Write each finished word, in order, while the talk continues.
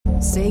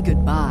Say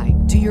goodbye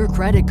to your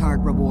credit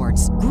card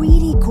rewards.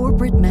 Greedy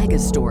corporate mega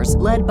stores,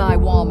 led by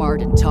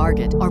Walmart and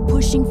Target, are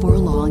pushing for a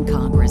law in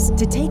Congress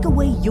to take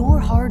away your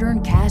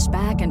hard-earned cash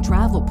back and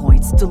travel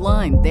points to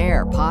line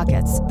their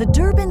pockets. The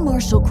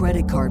Durbin-Marshall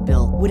credit card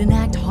bill would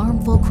enact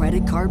harmful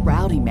credit card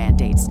routing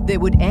mandates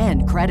that would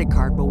end credit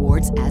card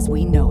rewards as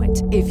we know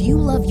it. If you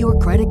love your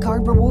credit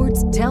card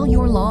rewards, tell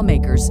your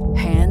lawmakers,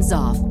 hands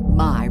off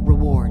my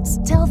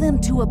rewards. Tell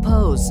them to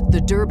oppose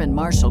the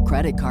Durbin-Marshall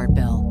credit card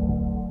bill.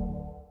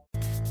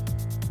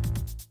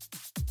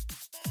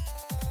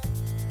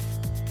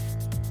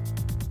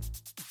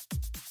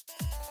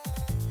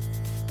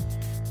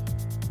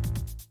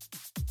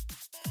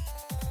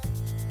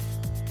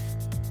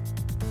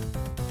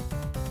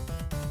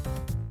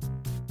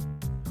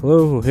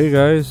 Hello, hey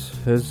guys,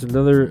 it's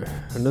another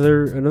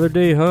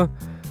day, huh?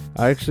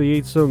 I actually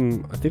ate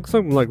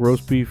something like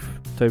roast beef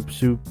type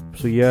soup.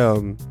 So yeah,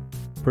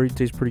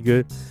 tastes pretty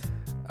good.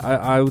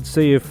 I would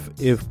say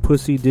if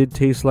pussy did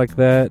taste like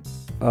that,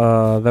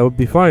 that would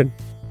be fine.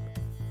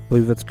 I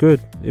believe that's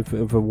good. If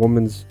a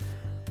woman's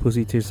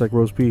pussy tastes like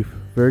roast beef,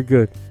 very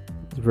good.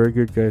 It's very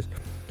good, guys.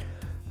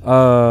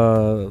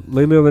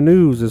 Lately on the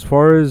news, as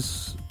far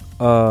as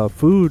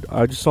food,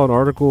 I just saw an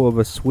article of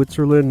a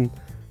Switzerland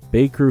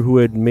baker who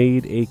had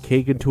made a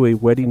cake into a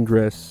wedding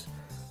dress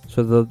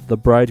so the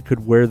bride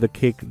could wear the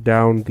cake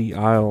down the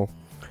aisle.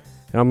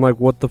 And I'm like,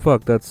 what the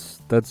fuck?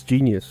 That's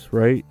genius,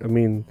 right? I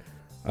mean,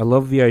 I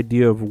love the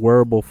idea of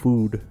wearable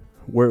food.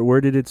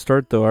 Where did it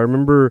start though?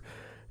 Do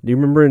you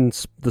remember in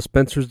the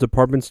Spencer's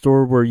department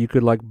store where you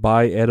could like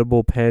buy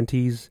edible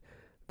panties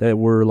that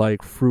were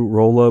like fruit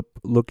roll-up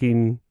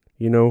looking,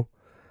 you know?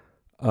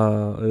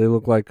 They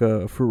look like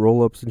fruit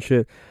roll-ups and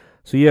shit.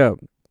 So yeah,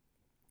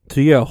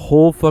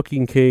 whole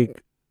fucking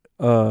cake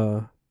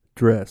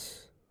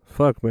dress.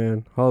 Fuck,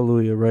 man.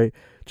 Hallelujah, right?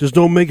 Just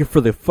don't make it for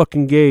the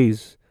fucking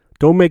gays.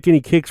 Don't make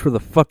any cakes for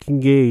the fucking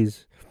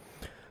gays.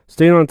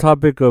 Staying on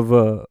topic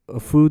of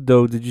food,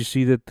 though, did you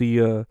see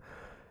that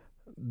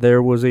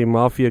there was a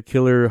mafia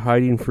killer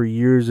hiding for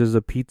years as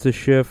a pizza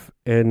chef,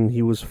 and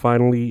he was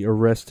finally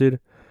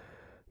arrested?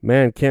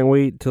 Man, can't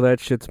wait till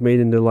that shit's made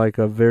into like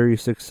a very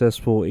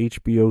successful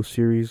HBO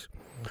series.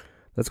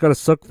 That's gotta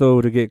suck, though,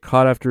 to get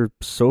caught after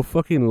so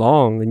fucking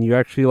long, and you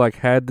actually like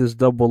had this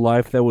double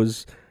life that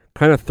was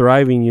kind of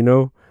thriving, you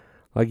know?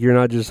 Like you're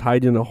not just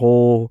hiding in a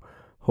hole,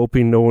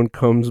 hoping no one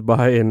comes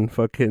by and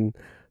fucking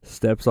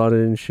steps on it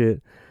and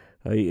shit.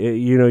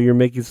 You know, you're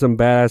making some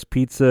badass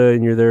pizza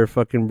and you're there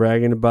fucking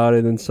bragging about it,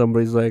 and then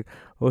somebody's like,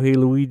 oh, hey,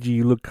 Luigi,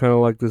 you look kind of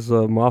like this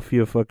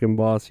mafia fucking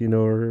boss, you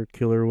know, or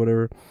killer or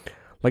whatever.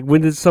 Like,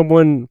 when did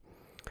someone,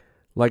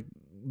 like,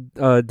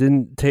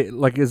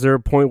 is there a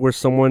point where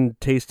someone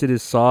tasted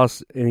his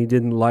sauce and he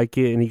didn't like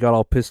it and he got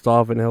all pissed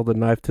off and held a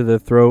knife to their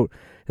throat,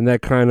 and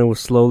that kind of was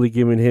slowly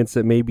giving hints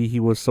that maybe he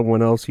was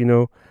someone else, you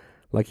know?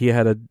 Like he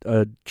had a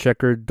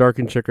dark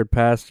and checkered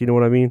past, you know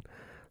what I mean?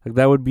 Like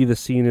that would be the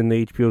scene in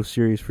the HBO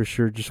series for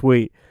sure. Just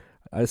wait.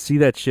 I see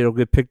that shit will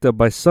get picked up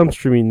by some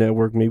streaming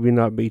network, maybe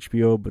not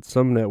HBO, but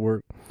some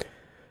network.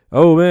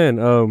 Oh man,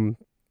 no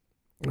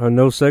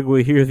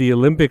segue here. The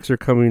Olympics are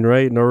coming,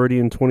 right? And already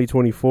in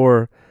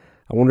 2024.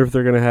 I wonder if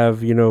they're going to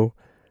have, you know,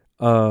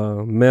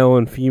 male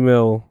and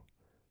female,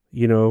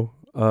 you know,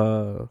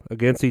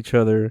 against each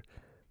other.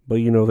 But,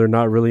 you know, they're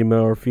not really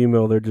male or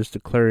female. They're just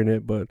declaring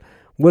it. But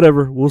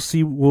whatever. We'll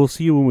see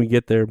when we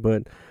get there.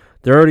 But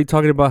they're already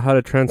talking about how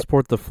to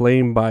transport the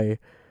flame by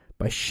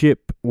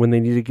ship when they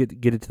need to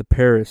get it to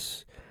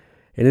Paris.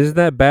 And isn't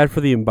that bad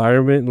for the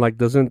environment? Like,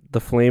 doesn't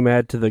the flame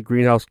add to the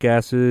greenhouse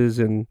gases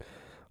and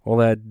all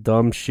that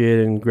dumb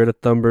shit? And Greta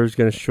Thunberg's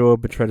going to show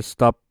up and try to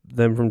stop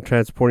them from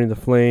transporting the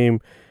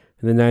flame,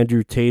 and then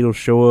Andrew Tate will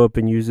show up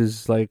and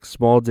uses like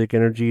small dick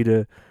energy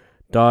to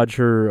dodge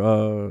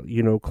her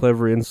you know,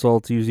 clever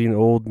insults using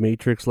old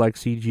Matrix like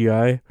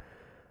CGI.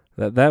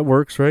 That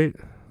works, right?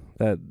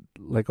 That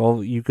like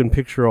all you can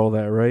picture all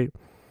that, right?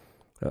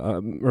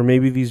 Or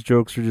maybe these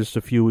jokes are just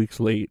a few weeks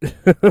late.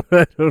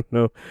 I don't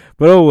know,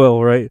 but oh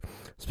well, right?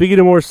 Speaking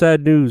of more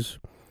sad news,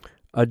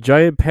 a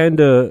giant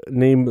panda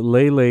named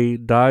Lele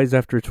dies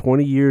after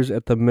 20 years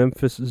at the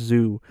Memphis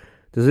Zoo.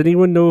 Does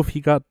anyone know if he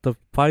got the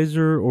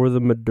Pfizer or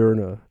the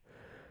Moderna?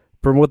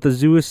 From what the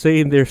zoo is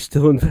saying, they're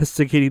still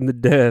investigating the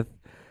death.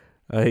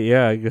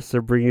 Yeah, I guess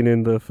they're bringing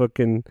in the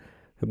fucking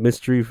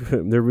mystery.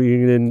 They're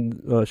bringing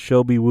in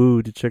Shelby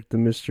Woo to check the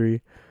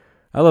mystery.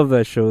 I love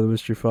that show, The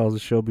Mystery Files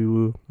of Shelby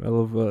Woo. I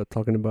love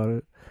talking about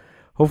it.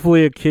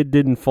 Hopefully a kid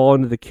didn't fall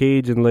into the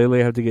cage and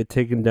Lele had to get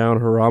taken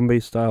down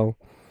Harambe style.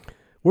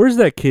 Where's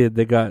that kid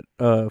that got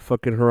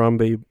fucking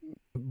Harambe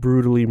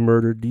brutally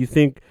murdered? Do you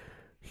think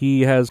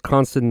he has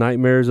constant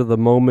nightmares of the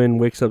moment,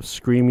 wakes up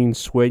screaming,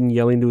 sweating,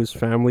 yelling to his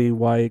family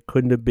why it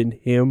couldn't have been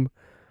him?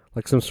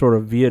 Like some sort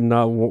of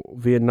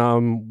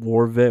Vietnam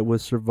War vet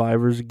with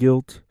survivor's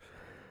guilt.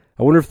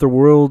 I wonder if the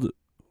world,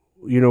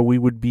 you know, we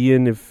would be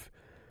in if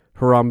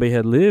Harambe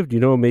had lived. You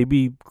know,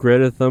 maybe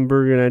Greta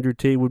Thunberg and Andrew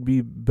Tate would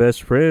be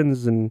best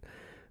friends, and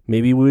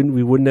maybe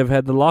we wouldn't have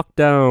had the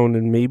lockdown,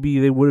 and maybe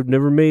they would have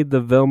never made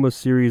the Velma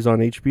series on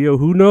HBO.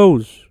 Who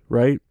knows,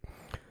 right?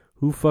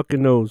 Who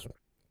fucking knows?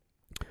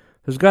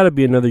 There's got to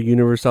be another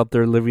universe out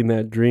there living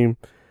that dream.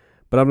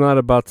 But I'm not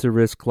about to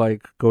risk,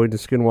 like, going to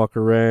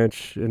Skinwalker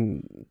Ranch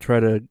and try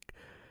to,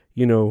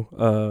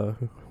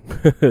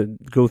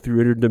 go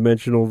through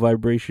interdimensional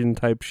vibration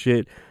type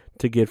shit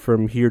to get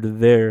from here to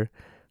there.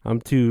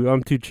 I'm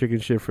too chicken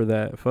shit for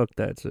that. Fuck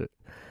that shit.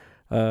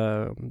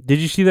 Did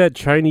you see that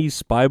Chinese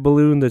spy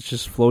balloon that's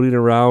just floating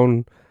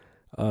around?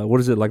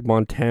 What is it, like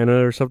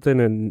Montana or something?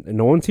 And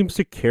no one seems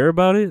to care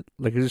about it.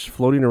 Like, it's just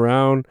floating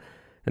around,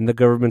 and the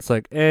government's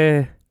like,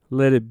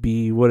 let it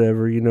be,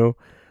 whatever,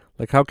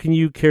 Like, how can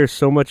you care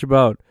so much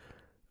about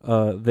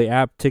the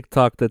app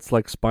TikTok that's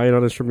like spying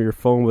on us from your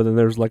phone, but then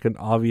there's like an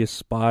obvious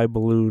spy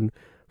balloon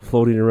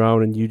floating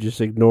around and you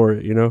just ignore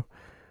it,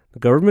 The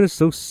government is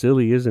so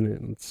silly, isn't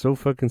it? It's so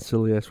fucking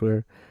silly, I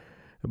swear.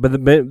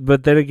 But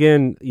then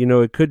again,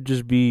 it could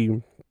just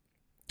be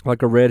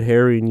like a red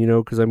herring,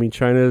 because I mean,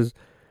 China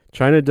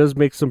does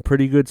make some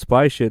pretty good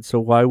spy shit, so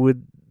why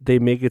would they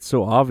make it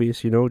so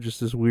obvious,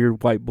 just this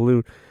weird white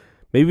balloon?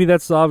 Maybe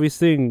that's the obvious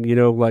thing,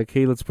 like,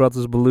 hey, let's put out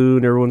this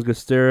balloon, everyone's gonna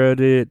stare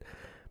at it,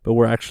 but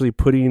we're actually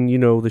putting,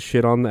 the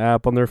shit on the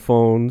app on their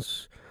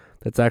phones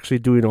that's actually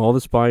doing all the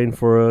spying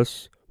for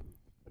us.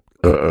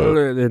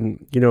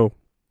 And,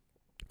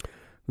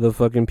 the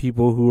fucking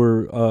people who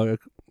are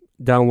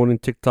downloading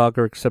TikTok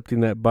are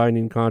accepting that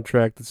binding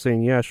contract and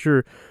saying, yeah,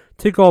 sure,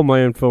 take all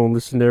my info and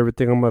listen to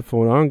everything on my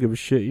phone. I don't give a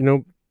shit,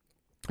 as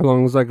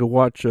long as I could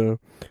watch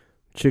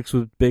chicks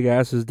with big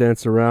asses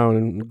dance around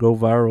and go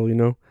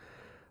viral,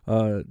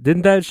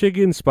 Didn't that shit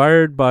get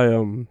inspired by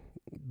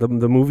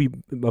the movie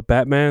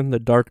Batman, The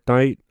Dark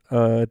Knight?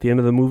 At the end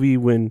of the movie,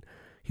 when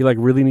he like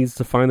really needs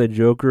to find the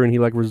Joker and he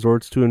like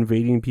resorts to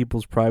invading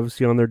people's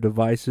privacy on their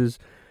devices,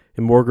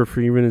 and Morgan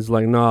Freeman is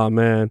like, nah,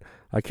 man,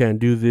 I can't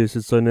do this.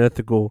 It's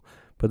unethical.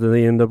 But then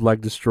they end up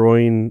like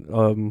destroying,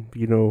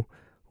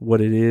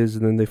 what it is,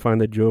 and then they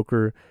find the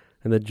Joker,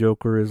 and the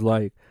Joker is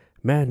like,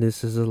 man,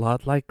 this is a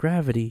lot like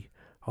gravity.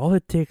 All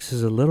it takes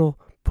is a little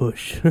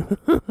push,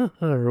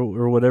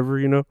 or whatever,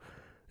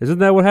 Isn't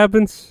that what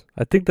happens?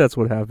 I think that's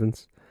what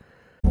happens.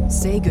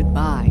 Say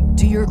goodbye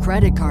to your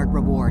credit card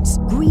rewards.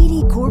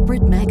 Greedy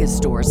corporate mega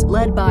stores,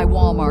 led by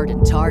Walmart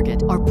and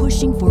Target, are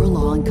pushing for a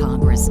law in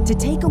Congress to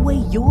take away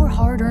your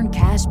hard-earned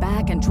cash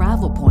back and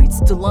travel points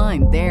to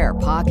line their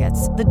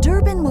pockets. The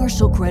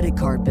Durbin-Marshall credit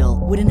card bill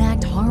would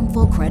enact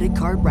harmful credit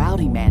card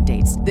routing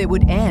mandates that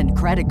would end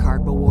credit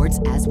card rewards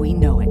as we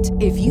know it.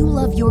 If you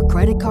love your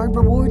credit card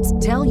rewards,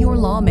 tell your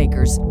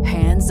lawmakers,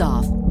 hands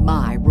off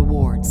my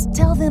rewards.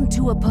 Tell them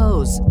to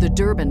oppose the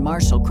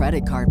Durbin-Marshall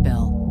credit card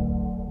bill.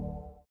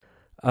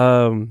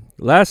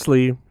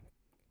 Lastly,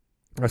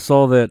 I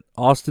saw that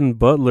Austin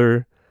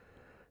Butler,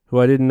 who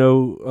I didn't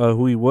know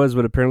who he was,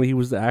 but apparently he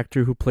was the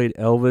actor who played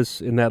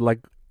Elvis in that like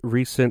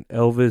recent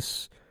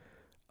Elvis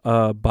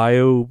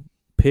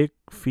biopic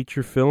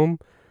feature film.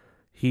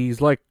 He's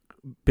like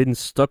been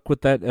stuck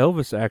with that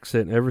Elvis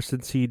accent ever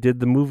since he did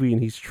the movie,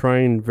 and he's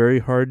trying very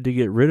hard to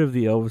get rid of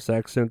the Elvis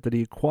accent that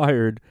he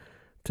acquired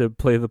to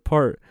play the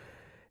part.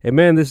 And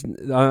man, this,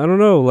 I don't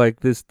know, like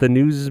this, the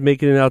news is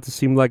making it out to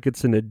seem like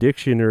it's an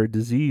addiction or a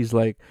disease.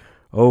 Like,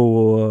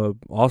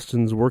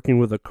 Austin's working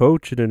with a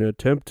coach in an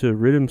attempt to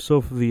rid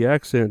himself of the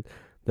accent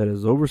that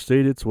has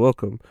overstayed its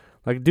welcome.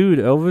 Like, dude,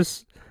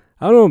 Elvis,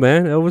 I don't know,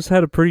 man. Elvis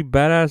had a pretty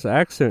badass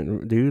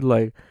accent, dude.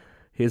 Like,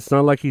 it's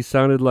not like he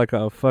sounded like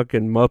a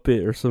fucking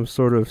Muppet or some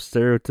sort of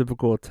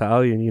stereotypical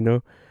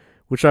Italian,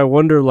 which I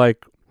wonder,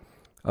 like,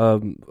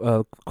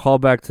 call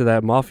back to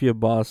that mafia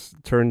boss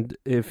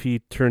if he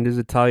turned his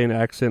Italian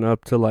accent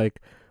up to like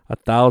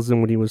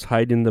 1,000 when he was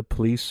hiding the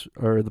police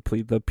or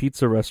the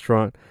pizza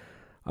restaurant.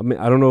 I mean,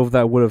 I don't know if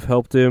that would have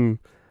helped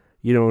him,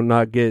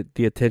 not get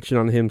the attention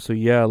on him. So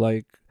yeah,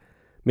 like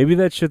maybe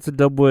that shit's a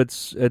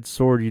double-edged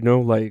sword,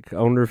 like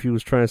I wonder if he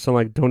was trying to sound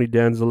like Tony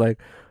Danza, like,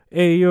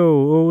 hey yo,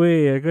 oh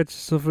hey, I got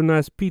yourself a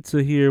nice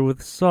pizza here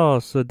with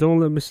sauce, don't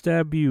let me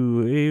stab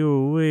you, hey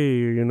oh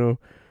hey,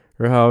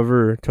 or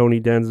however Tony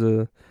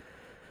Danza.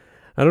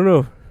 I don't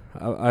know.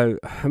 I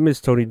miss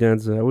Tony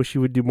Danza. I wish he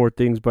would do more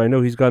things, but I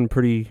know he's gotten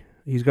pretty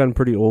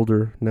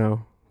older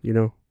now,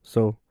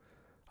 So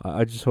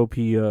I just hope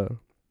he I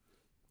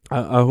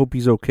hope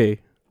he's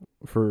okay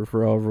for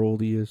however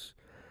old he is.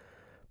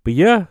 But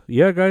yeah,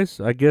 guys.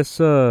 I guess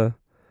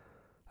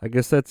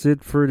that's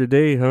it for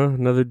today, huh?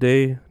 Another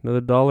day,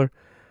 another dollar.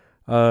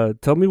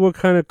 Tell me what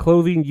kind of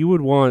clothing you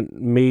would want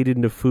made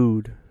into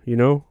food,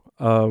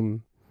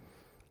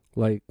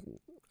 Like,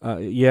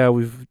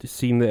 we've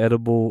seen the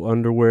edible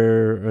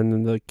underwear and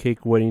then the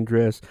cake wedding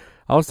dress.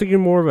 I was thinking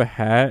more of a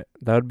hat.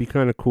 That would be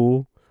kind of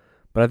cool.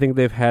 But I think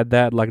they've had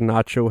that, like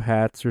nacho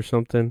hats or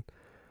something.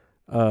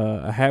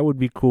 A hat would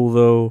be cool,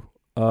 though.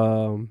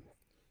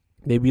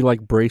 Maybe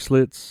like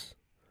bracelets.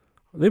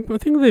 I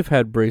think they've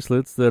had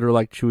bracelets that are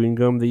like chewing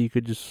gum that you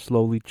could just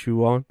slowly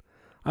chew on.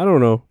 I don't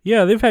know.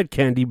 Yeah, they've had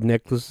candy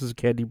necklaces,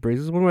 candy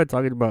bracelets. What am I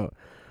talking about?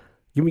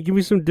 Give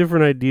me some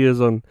different ideas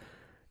on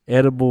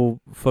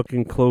edible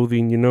fucking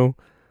clothing, I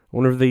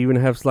wonder if they even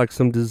have like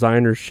some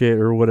designer shit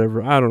or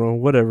whatever. I don't know,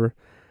 whatever.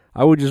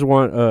 I would just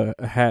want a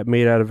hat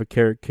made out of a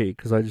carrot cake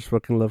because I just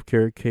fucking love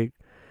carrot cake.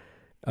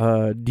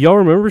 Do y'all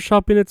remember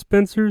shopping at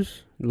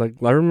Spencer's? Like,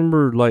 I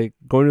remember like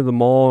going to the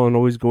mall and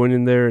always going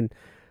in there, and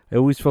it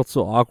always felt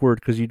so awkward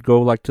because you'd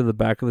go like to the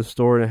back of the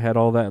store and it had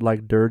all that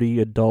like dirty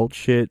adult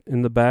shit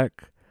in the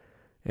back,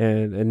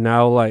 and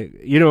now like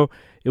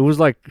it was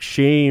like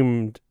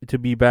shamed to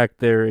be back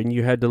there, and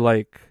you had to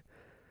like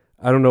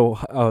I don't know.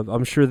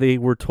 I'm sure they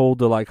were told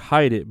to like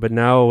hide it, but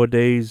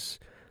nowadays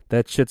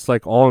that shit's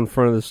like all in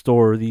front of the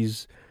store.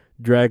 These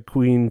drag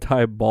queen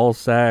type ball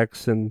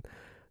sacks and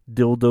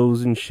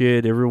dildos and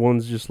shit.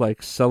 Everyone's just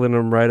like selling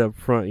them right up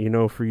front,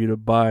 for you to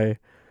buy.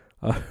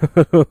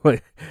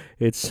 Like,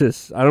 it's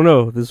just, I don't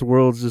know. This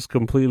world's just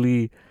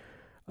completely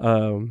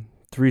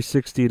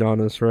 360'd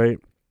on us, right?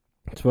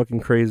 It's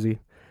fucking crazy.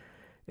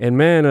 And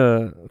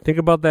man, think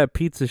about that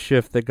pizza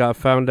chef that got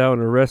found out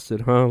and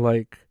arrested, huh?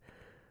 Like,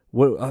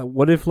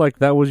 what if like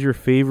that was your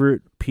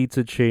favorite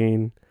pizza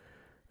chain,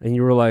 and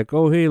you were like,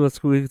 oh hey, let's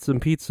go eat some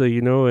pizza,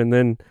 and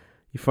then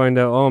you find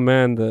out, oh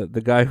man,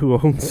 the guy who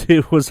owns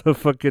it was a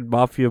fucking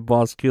mafia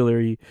boss killer,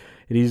 and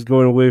he's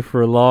going away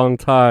for a long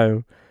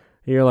time.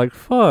 And you're like,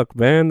 fuck,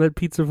 man, that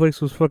pizza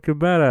place was fucking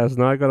badass.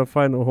 Now I gotta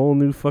find a whole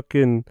new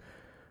fucking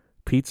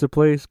pizza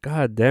place.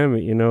 God damn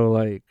it,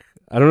 like,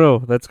 I don't know.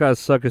 That's gotta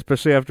suck,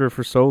 especially after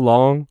for so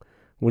long,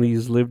 when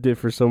he's lived it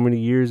for so many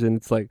years, and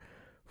it's like,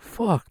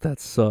 fuck,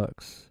 that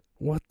sucks.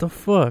 What the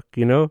fuck,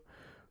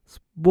 It's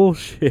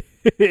bullshit.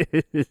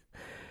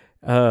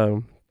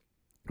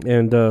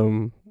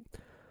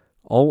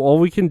 All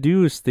we can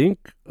do is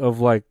think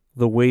of like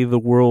the way the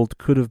world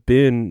could have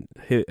been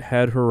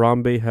had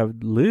Harambe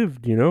have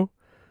lived,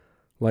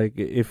 Like,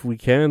 if we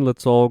can,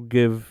 let's all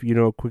give,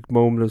 a quick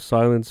moment of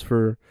silence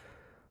for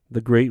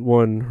the great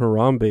one,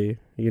 Harambe,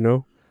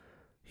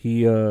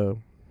 He, I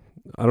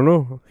don't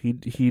know,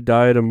 he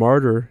died a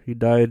martyr. He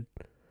died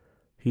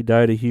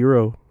a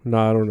hero. No,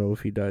 I don't know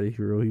if he died a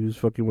hero. He was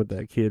fucking with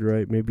that kid,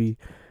 right? Maybe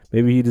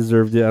he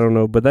deserved it. I don't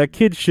know. But that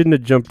kid shouldn't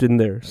have jumped in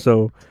there.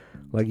 So,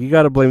 like, you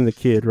gotta blame the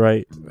kid,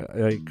 right?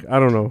 Like, I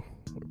don't know.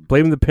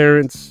 Blame the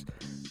parents,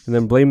 and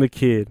then blame the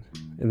kid,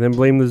 and then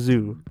blame the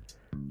zoo.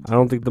 I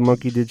don't think the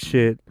monkey did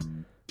shit,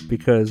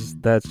 because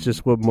that's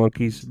just what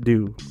monkeys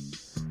do.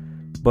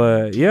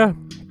 But yeah,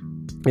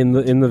 in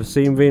the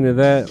same vein of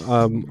that,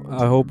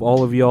 I hope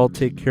all of y'all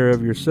take care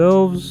of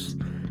yourselves,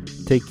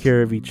 take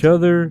care of each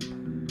other.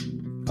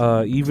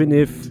 Even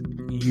if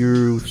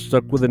you're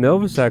stuck with an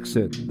Elvis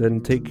accent, then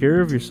take care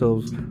of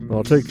yourselves.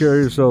 Oh, take care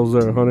of yourselves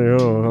there, honey.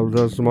 Oh,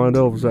 that's my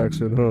Elvis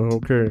accent. Oh,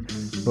 okay.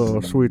 Oh,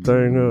 sweet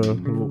thing.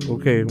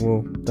 Okay,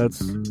 well,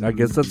 I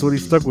guess that's what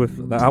he's stuck with.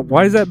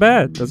 Why is that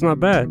bad? That's not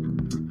bad.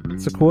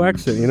 It's a cool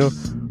accent,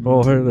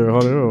 Oh, hey there,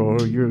 honey.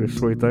 Oh, you're a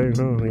sweet thing,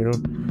 huh?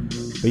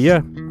 But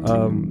yeah,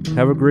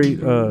 have a great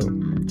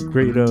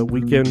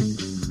weekend,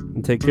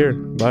 and take care.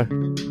 Bye.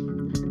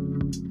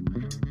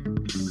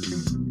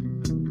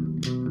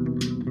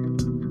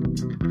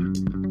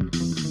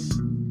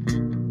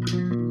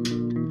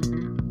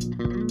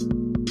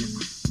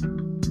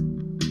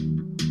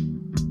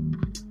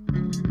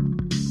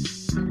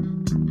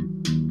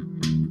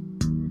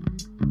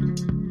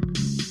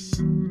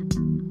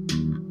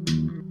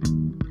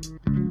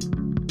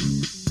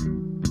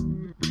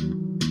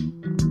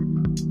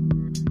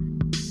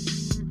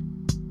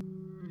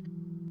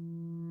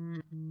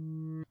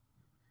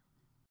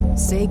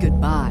 Say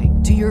goodbye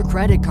to your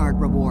credit card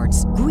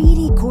rewards.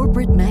 Greedy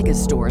corporate mega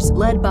stores,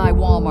 led by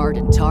Walmart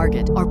and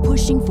Target, are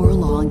pushing for a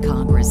law in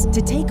Congress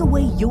to take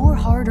away your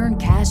hard-earned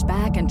cash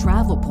back and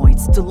travel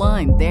points to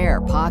line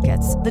their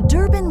pockets. The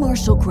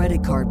Durbin-Marshall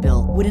credit card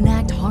bill would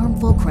enact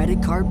harmful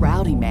credit card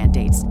routing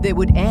mandates that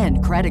would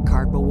end credit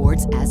card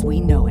rewards as we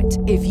know it.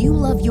 If you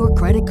love your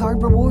credit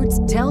card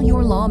rewards, tell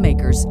your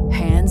lawmakers,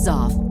 hands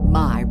off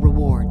my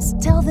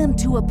rewards. Tell them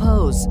to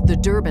oppose the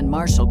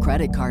Durbin-Marshall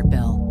credit card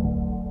bill.